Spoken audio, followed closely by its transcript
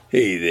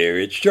Hey there,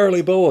 it's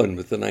Charlie Bowen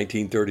with the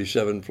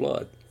 1937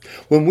 flood.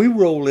 When we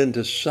roll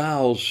into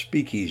Sal's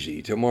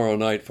Speakeasy tomorrow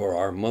night for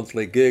our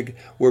monthly gig,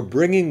 we're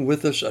bringing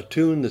with us a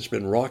tune that's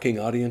been rocking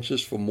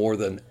audiences for more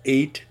than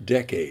 8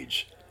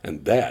 decades.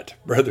 And that,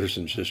 brothers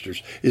and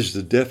sisters, is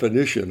the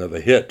definition of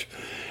a hit.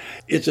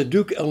 It's a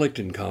Duke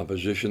Ellington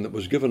composition that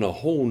was given a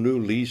whole new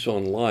lease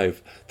on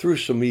life through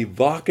some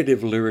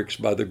evocative lyrics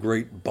by the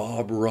great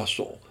Bob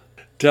Russell.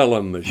 Tell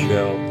him,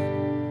 Michelle.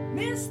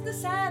 Miss the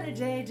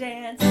Saturday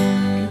dance.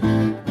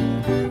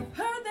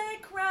 Heard they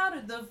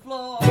crowded the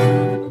floor.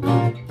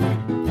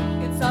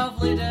 It's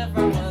awfully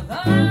different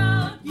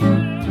without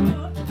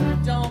you.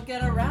 Don't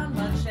get around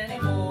much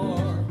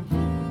anymore.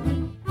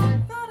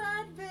 Thought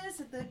I'd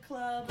visit the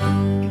club.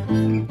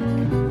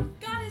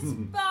 Got as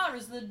far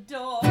as the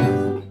door.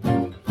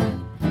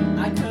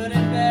 I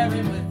couldn't bear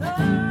it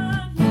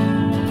without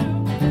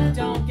you.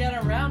 Don't get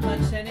around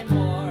much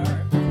anymore.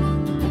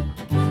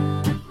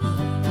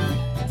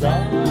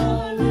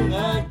 Darling,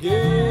 I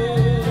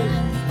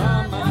guess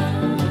my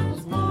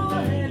mind's more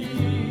at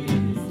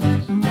ease.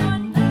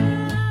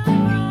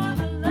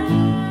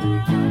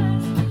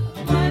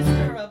 Why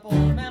stir up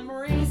old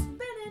memories?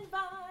 Been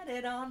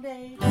invited on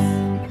dates.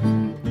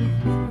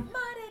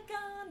 Might have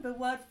gone, but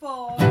what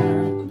for?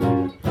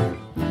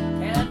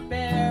 Can't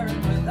bear it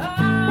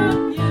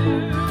without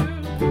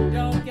you.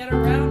 Don't get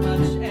around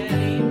much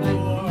anymore.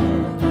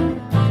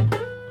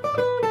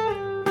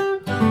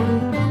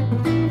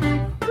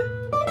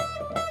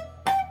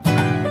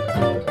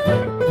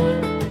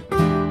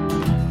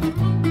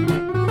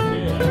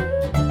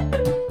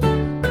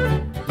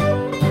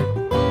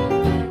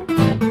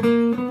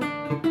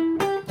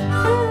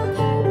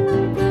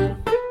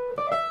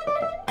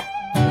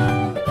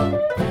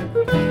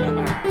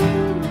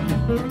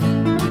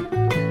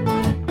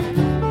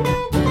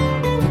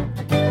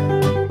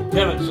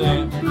 Tell it,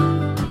 Sam.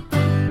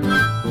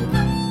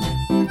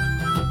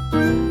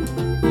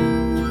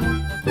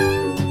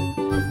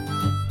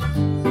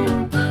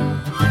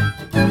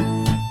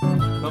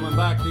 Coming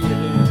back to you,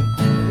 Dan.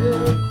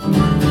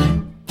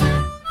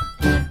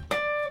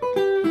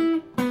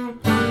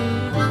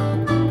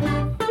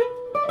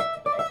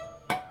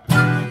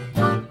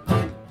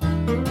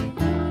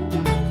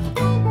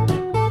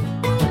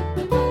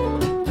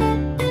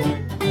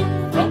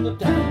 From the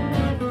town.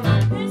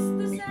 It's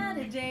the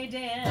Saturday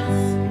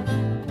dance.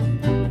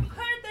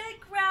 Heard they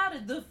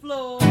crowded the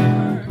floor.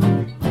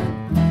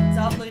 It's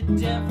awfully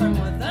different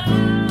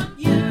without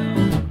you.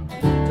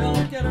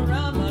 Don't get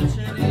around much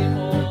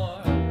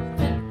anymore.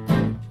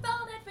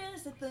 Thought I'd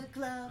visit the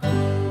club.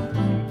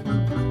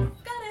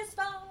 Got as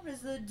far as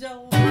the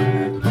door.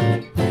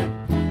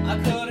 I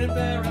couldn't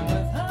bear it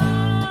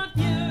without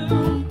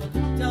you.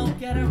 Don't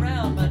get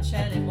around much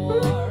anymore.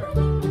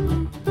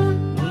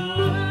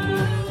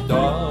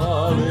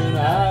 Darling,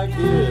 I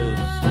guess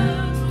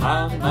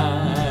my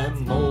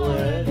mind's more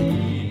at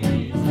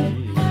ease.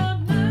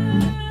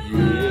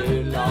 Yeah,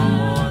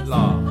 Lord,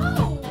 Lord.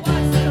 Oh, I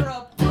stir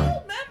up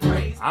old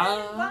memories. Ah.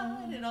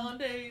 Invited on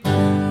dates.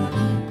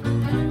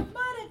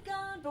 Might have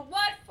gone, but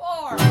what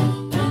for?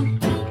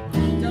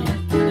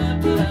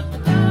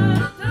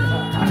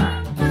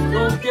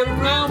 Don't get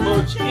around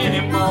much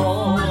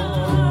anymore.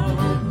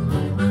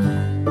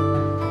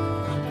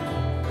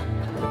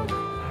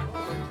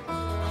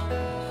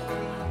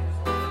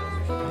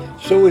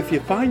 So if you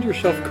find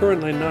yourself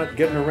currently not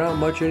getting around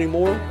much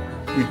anymore,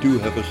 we do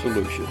have a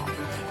solution.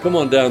 Come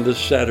on down this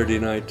Saturday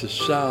night to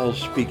Sal's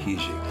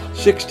Speakeasy,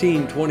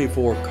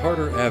 1624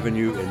 Carter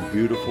Avenue in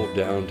beautiful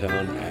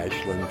downtown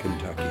Ashland,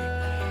 Kentucky.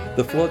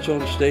 The flood's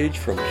on stage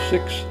from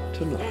 6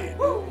 to 9.